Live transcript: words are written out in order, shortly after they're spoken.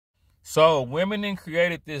So women then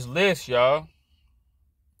created this list, y'all.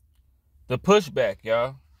 The pushback,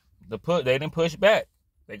 y'all. They didn't push back.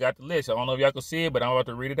 They got the list. I don't know if y'all can see it, but I'm about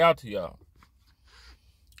to read it out to y'all.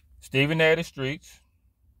 Stephen A. the streets,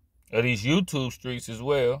 or these YouTube streets as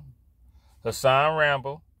well. Hassan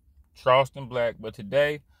Ramble, Charleston Black. But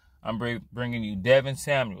today, I'm bringing you Devin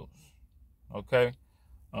Samuels. Okay?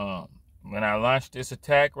 When I launched this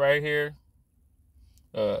attack right here,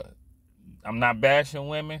 I'm not bashing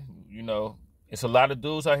women. You know, it's a lot of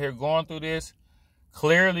dudes out here going through this.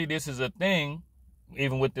 Clearly, this is a thing,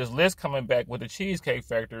 even with this list coming back with the Cheesecake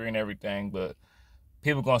Factory and everything, but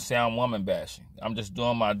people going to say I'm woman bashing. I'm just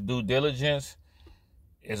doing my due diligence.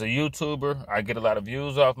 As a YouTuber, I get a lot of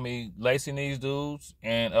views off me lacing these dudes,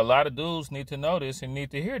 and a lot of dudes need to know this and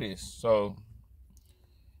need to hear this. So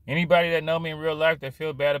anybody that know me in real life that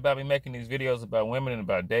feel bad about me making these videos about women and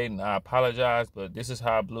about dating, I apologize, but this is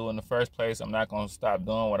how I blew in the first place. I'm not going to stop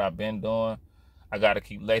doing what I've been doing. I got to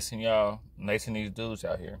keep lacing y'all, lacing these dudes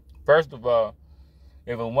out here. First of all,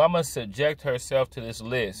 if a woman subject herself to this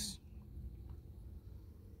list,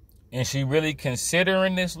 and she really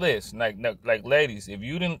considering this list, like ladies, if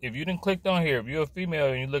you didn't clicked on here, if you're a female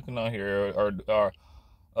and you're looking on here, or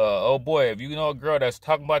oh boy, if you know a girl that's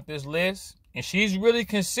talking about this list, and she's really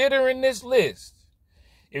considering this list,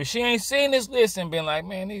 if she ain't seen this list and been like,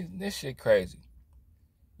 man, this shit crazy,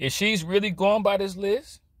 if she's really going by this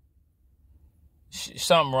list,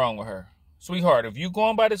 something wrong with her. Sweetheart, if you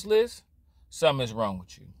going by this list, something is wrong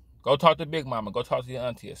with you. Go talk to Big Mama. Go talk to your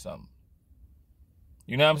auntie or something.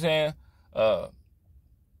 You know what I'm saying?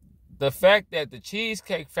 The fact that the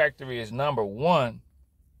Cheesecake Factory is #1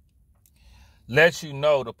 lets you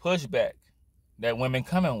know the pushback that women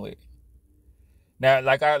coming with. Now,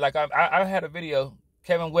 I had a video.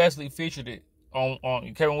 Kevin Wesley featured it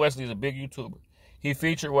on Kevin Wesley is a big YouTuber. He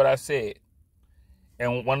featured what I said.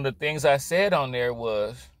 And one of the things I said on there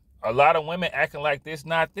was a lot of women acting like this,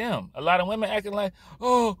 not them. A lot of women acting like,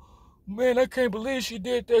 oh, man, I can't believe she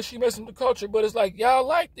did that. She messing with the culture. But it's like, y'all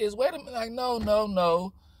like this. Wait a minute. Like,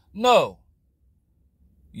 no.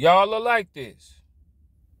 Y'all are like this.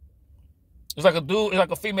 It's like a dude, it's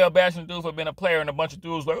like a female bashing a dude for being a player, and a bunch of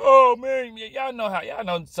dudes like, oh, man, y'all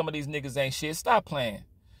know some of these niggas ain't shit. Stop playing.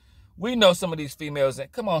 We know some of these females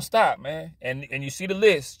ain't. Come on, stop, man. And you see the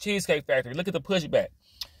list, Cheesecake Factory. Look at the pushback.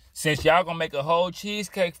 Since y'all gonna make a whole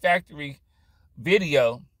Cheesecake Factory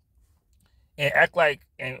video and act like,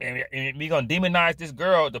 and we gonna demonize this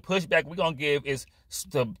girl, the pushback we gonna give is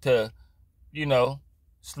to you know,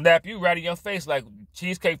 slap you right in your face like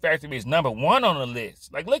Cheesecake Factory is #1 on the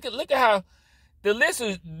list. Like, look at how the list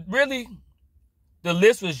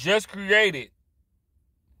was just created.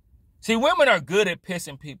 See, women are good at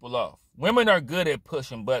pissing people off. Women are good at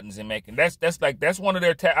pushing buttons and making, that's one of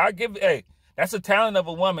their that's a talent of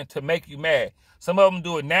a woman to make you mad. Some of them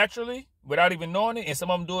do it naturally without even knowing it, and some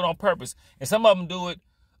of them do it on purpose. And some of them do it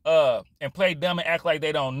and play dumb and act like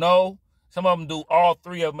they don't know. Some of them do all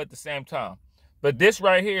three of them at the same time. But this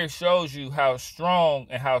right here shows you how strong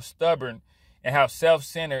and how stubborn and how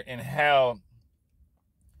self-centered and how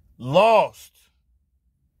lost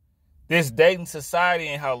this dating society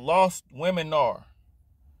and how lost women are.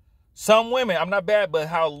 Some women, I'm not bad, but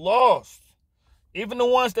how lost. Even the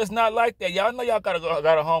ones that's not like that. Y'all know y'all got a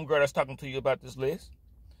homegirl that's talking to you about this list.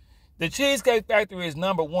 The Cheesecake Factory is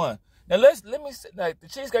 #1. Now let me say, like, the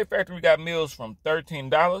Cheesecake Factory got meals from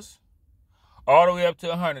 $13 all the way up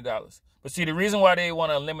to $100. But see, the reason why they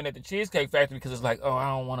want to eliminate the Cheesecake Factory, because it's like, oh, I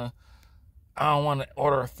don't want to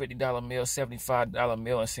order a $50 meal, $75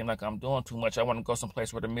 meal and seem like I'm doing too much. I want to go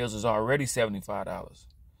someplace where the meals is already $75.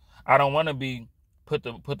 I don't want to be put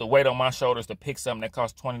the weight on my shoulders to pick something that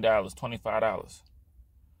costs $20, $25.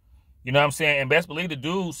 You know what I'm saying? And best believe the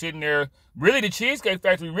dude sitting there, really the Cheesecake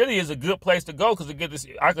Factory really is a good place to go, because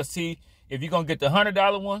I could see if you're gonna get the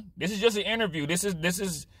 $100 one. This is just an interview. This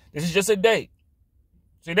is just a date.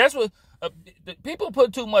 See, that's what people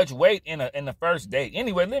put too much weight in the first date.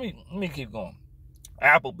 Anyway, let me keep going.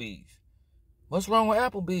 Applebee's. What's wrong with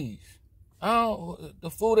Applebee's? The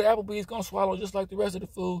food at Applebee's gonna swallow just like the rest of the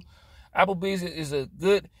food. Applebee's is a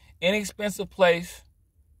good, inexpensive place.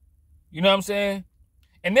 You know what I'm saying?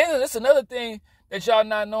 And then that's another thing that y'all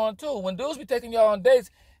not knowing too. When dudes be taking y'all on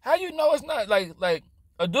dates, how you know it's not like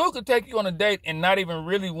a dude could take you on a date and not even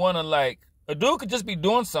really want to, a dude could just be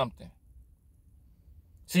doing something.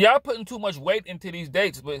 So y'all putting too much weight into these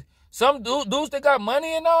dates. But some dudes that got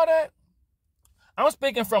money and all that, I'm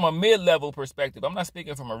speaking from a mid-level perspective. I'm not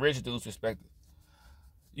speaking from a rich dude's perspective.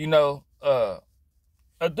 You know,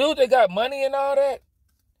 a dude that got money and all that,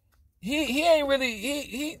 he ain't really,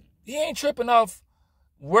 he ain't tripping off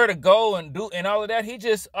where to go and do and all of that.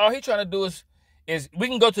 All he trying to do is we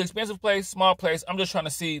can go to expensive place, small place. I'm just trying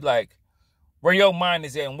to see like where your mind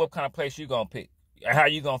is at and what kind of place you gonna pick and how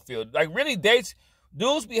you gonna feel. Like really dates,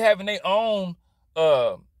 dudes be having their own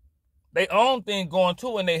thing going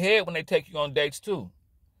too in their head when they take you on dates too.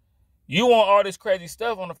 You want all this crazy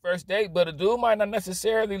stuff on the first date, but a dude might not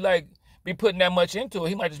necessarily like be putting that much into it.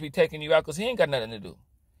 He might just be taking you out because he ain't got nothing to do.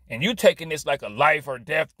 And you taking this like a life or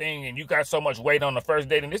death thing and you got so much weight on the first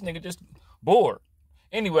date and this nigga just bored.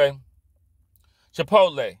 Anyway,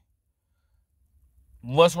 Chipotle.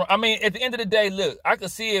 What's wrong? I mean, at the end of the day, look, I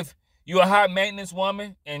could see if you're a high maintenance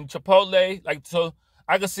woman and Chipotle, like, so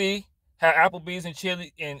I could see how Applebee's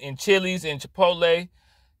and Chili's and Chipotle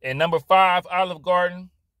and number 5, Olive Garden.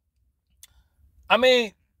 I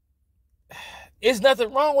mean, it's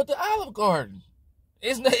nothing wrong with the Olive Garden.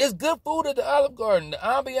 It's good food at the Olive Garden. The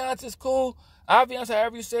ambiance is cool. Ambiance,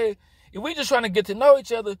 however you say it. If we just trying to get to know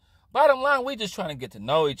each other, bottom line, we just trying to get to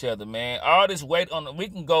know each other, man. All this weight we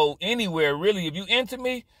can go anywhere, really. If you into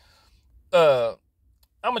me, I'm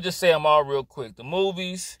going to just say them all real quick. The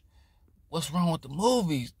movies. What's wrong with the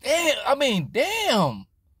movies? Damn.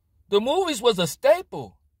 The movies was a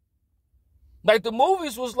staple. Like, the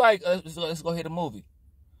movies was like, let's go hit a movie.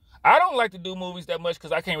 I don't like to do movies that much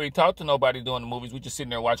because I can't really talk to nobody doing the movies. We just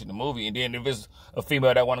sitting there watching the movie. And then if it's a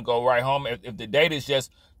female that want to go right home, if the date is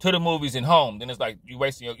just to the movies and home, then it's like you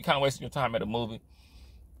kind of wasting your time at a movie.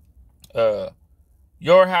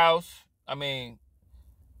 Your House. I mean,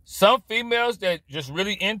 some females that just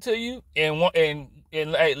really into you and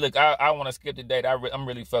hey, look, I want to skip the date. I'm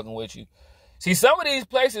really fucking with you. See, some of these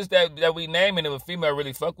places that we name, and if a female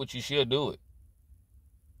really fuck with you, she'll do it.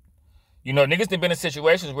 You know, niggas done been in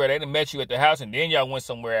situations where they done met you at the house and then y'all went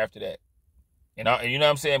somewhere after that. You know what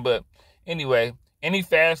I'm saying? But anyway, any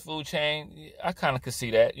fast food chain, I kind of could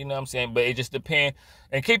see that. You know what I'm saying? But it just depends.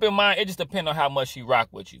 And keep in mind, it just depends on how much she rock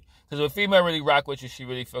with you. Because if a female really rock with you, she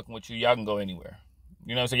really fucking with you, y'all can go anywhere.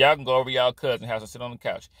 You know what I'm saying? Y'all can go over y'all cousin's house and sit on the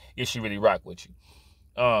couch if she really rock with you.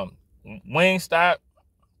 Wingstop.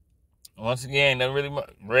 Once again, that really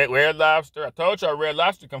Red Lobster. I told y'all Red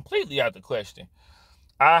Lobster completely out the question.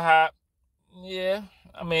 IHOP. Yeah,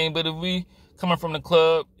 I mean, but if we coming from the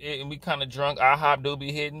club and we kind of drunk, IHOP do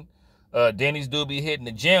be hitting. Denny's do be hitting.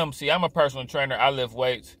 The gym, see, I'm a personal trainer. I lift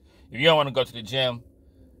weights. If you don't want to go to the gym,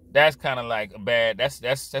 that's kind of like a bad. That's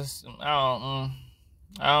I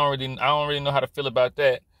don't really know how to feel about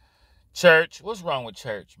that. Church, what's wrong with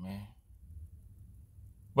church, man?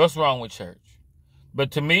 What's wrong with church?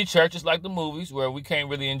 But to me, church is like the movies where we can't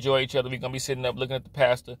really enjoy each other. We're going to be sitting up looking at the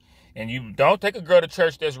pastor. And you don't take a girl to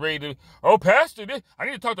church that's ready to, pastor, I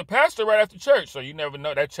need to talk to pastor right after church. So you never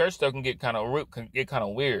know. That church stuff can get kind of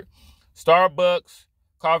weird. Starbucks,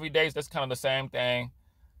 coffee dates, that's kind of the same thing.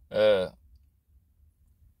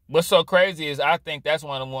 What's so crazy is I think that's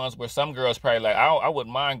one of the ones where some girls probably like, I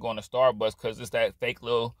wouldn't mind going to Starbucks because it's that fake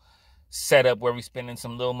little setup where we spending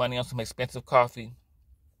some little money on some expensive coffee.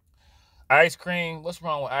 Ice cream, what's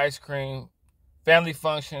wrong with ice cream? Family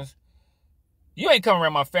functions. You ain't coming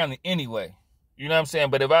around my family anyway. You know what I'm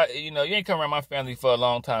saying? But if you ain't coming around my family for a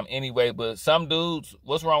long time anyway. But some dudes,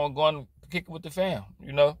 what's wrong with going to kick it with the fam?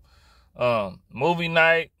 You know? Movie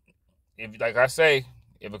night. If, like I say,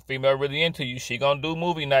 if a female really into you, she gonna do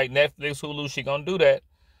movie night. Netflix, Hulu, she gonna do that.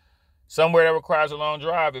 Somewhere that requires a long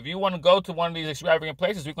drive. If you want to go to one of these extravagant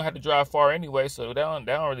places, we're gonna have to drive far anyway. So that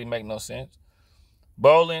don't really make no sense.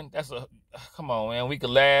 Bowling, come on, man. We could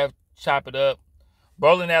laugh, chop it up.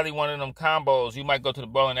 Bowling alley, one of them combos. You might go to the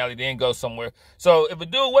bowling alley, then go somewhere. So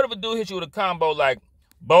what if a dude hits you with a combo like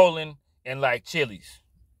bowling and like Chili's?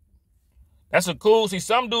 That's a cool. See,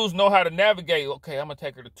 some dudes know how to navigate. Okay, I'm gonna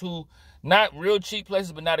take her to 2, not real cheap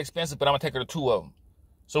places, but not expensive. But I'm gonna take her to 2 of them.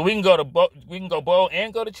 So we can go bowl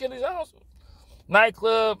and go to Chili's also.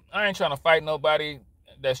 Nightclub. I ain't trying to fight nobody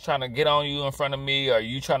that's trying to get on you in front of me, or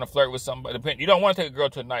you trying to flirt with somebody. You don't want to take a girl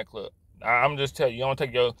to a nightclub. I'm just telling you, you don't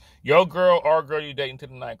take your girl or girl you dating to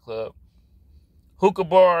the nightclub. Hookah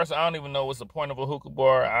bars, I don't even know what's the point of a hookah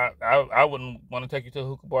bar. I wouldn't want to take you to a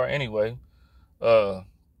hookah bar anyway. Let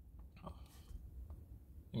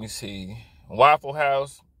me see. Waffle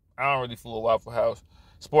House, I don't really fool with Waffle House.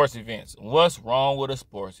 Sports events. What's wrong with a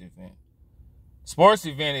sports event? Sports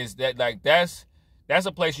event is that's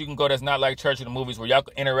a place you can go that's not like church or the movies where y'all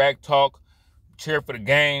can interact, talk, cheer for the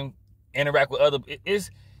game, interact with other.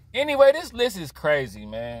 Anyway, this list is crazy,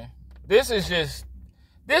 man. This list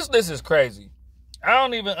is crazy. I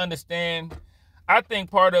don't even understand. I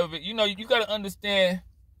think part of it, you got to understand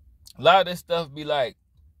a lot of this stuff be like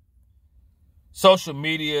social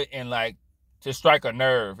media and like to strike a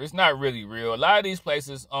nerve. It's not really real. A lot of these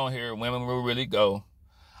places on here, women will really go.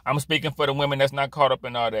 I'm speaking for the women that's not caught up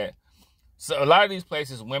in all that. So a lot of these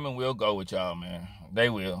places, women will go with y'all, man. They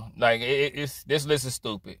will. Like, this list is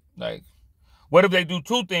stupid. Like, what if they do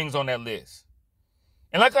 2 things on that list?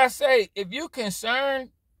 And like I say, if you concerned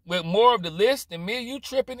with more of the list than me, you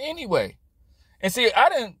tripping anyway. And see,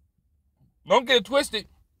 don't get it twisted.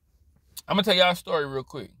 I'm gonna tell y'all a story real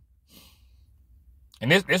quick.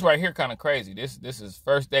 And this right here kind of crazy. This is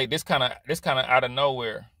first date. This kind of out of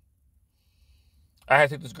nowhere. I had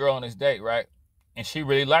to take this girl on this date, right? And she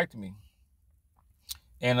really liked me.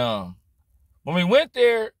 And when we went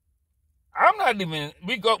there,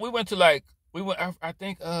 we went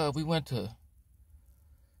to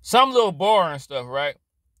some little bar and stuff, right?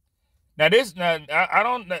 Now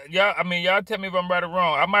y'all tell me if I'm right or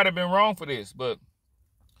wrong. I might have been wrong for this, but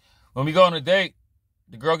when we go on a date,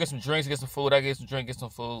 the girl gets some drinks, gets some food, I get some drink, get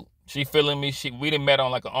some food. She feeling me. We done met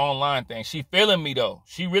on like an online thing. She feeling me though.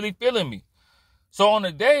 She really feeling me. So on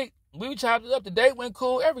the date, we chopped it up. The date went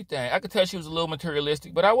cool, everything. I could tell she was a little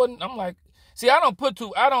materialistic, but I don't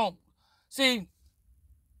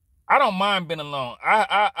mind being alone.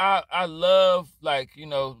 I love, like,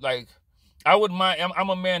 I wouldn't mind. I'm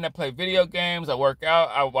a man that play video games. I work out.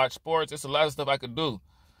 I watch sports. It's a lot of stuff I could do.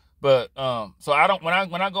 But so I don't. When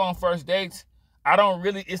I go on first dates, I don't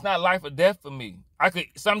really. It's not life or death for me.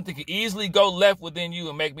 Something could easily go left within you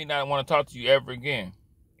and make me not want to talk to you ever again.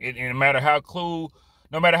 No matter how cool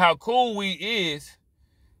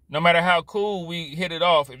we hit it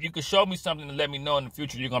off. If you could show me something to let me know in the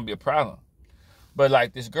future, you're gonna be a problem. But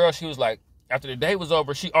like this girl, she was like, after the date was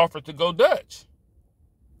over, she offered to go Dutch.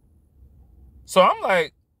 So I'm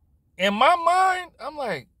like, in my mind, I'm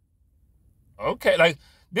like, okay, like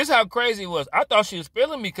this is how crazy it was. I thought she was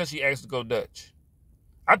feeling me because she asked to go Dutch.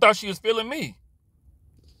 I thought she was feeling me.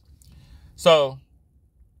 So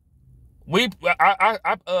we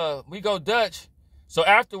go Dutch. So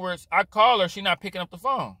afterwards, I call her. She not picking up the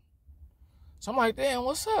phone. So I'm like, damn,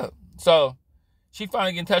 what's up? So she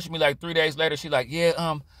finally get in touch with me like 3 days later. She like, yeah,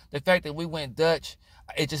 the fact that we went Dutch,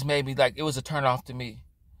 it just made me like, it was a turn off to me.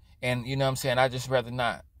 And you know what I'm saying? I just rather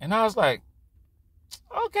not. And I was like,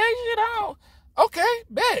 okay, okay,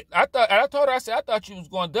 bet. I told her, I said, I thought you was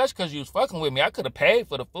going Dutch because you was fucking with me. I could have paid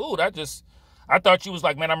for the food. I thought you was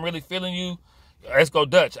like, man, I'm really feeling you. Let's go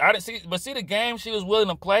Dutch. I didn't see, but see the game she was willing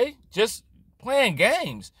to play, just playing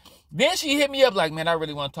games. Then she hit me up like, man, I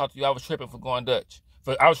really want to talk to you. I was tripping for going Dutch.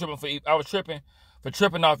 I was tripping for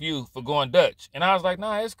tripping off you for going Dutch. And I was like,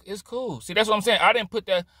 nah, it's cool. See, that's what I'm saying. I didn't put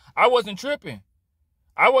that. I wasn't tripping.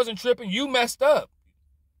 You messed up.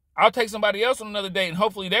 I'll take somebody else on another date, and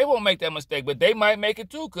hopefully they won't make that mistake, but they might make it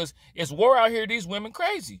too, because it's war out here. These women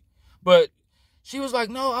crazy. But she was like,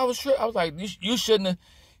 no, I was tripping. I was like, you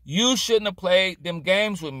shouldn't have played them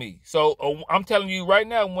games with me. So I'm telling you right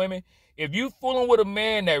now, women, if you fooling with a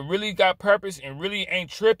man that really got purpose and really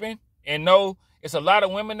ain't tripping, and know it's a lot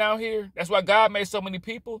of women out here, that's why God made so many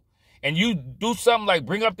people, and you do something like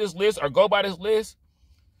bring up this list or go by this list,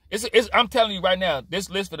 I'm telling you right now, this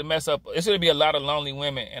list for the mess up, it's going to be a lot of lonely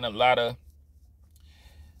women and a lot of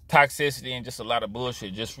toxicity and just a lot of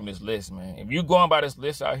bullshit just from this list, man. If you going by this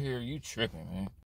list out here, you tripping, man.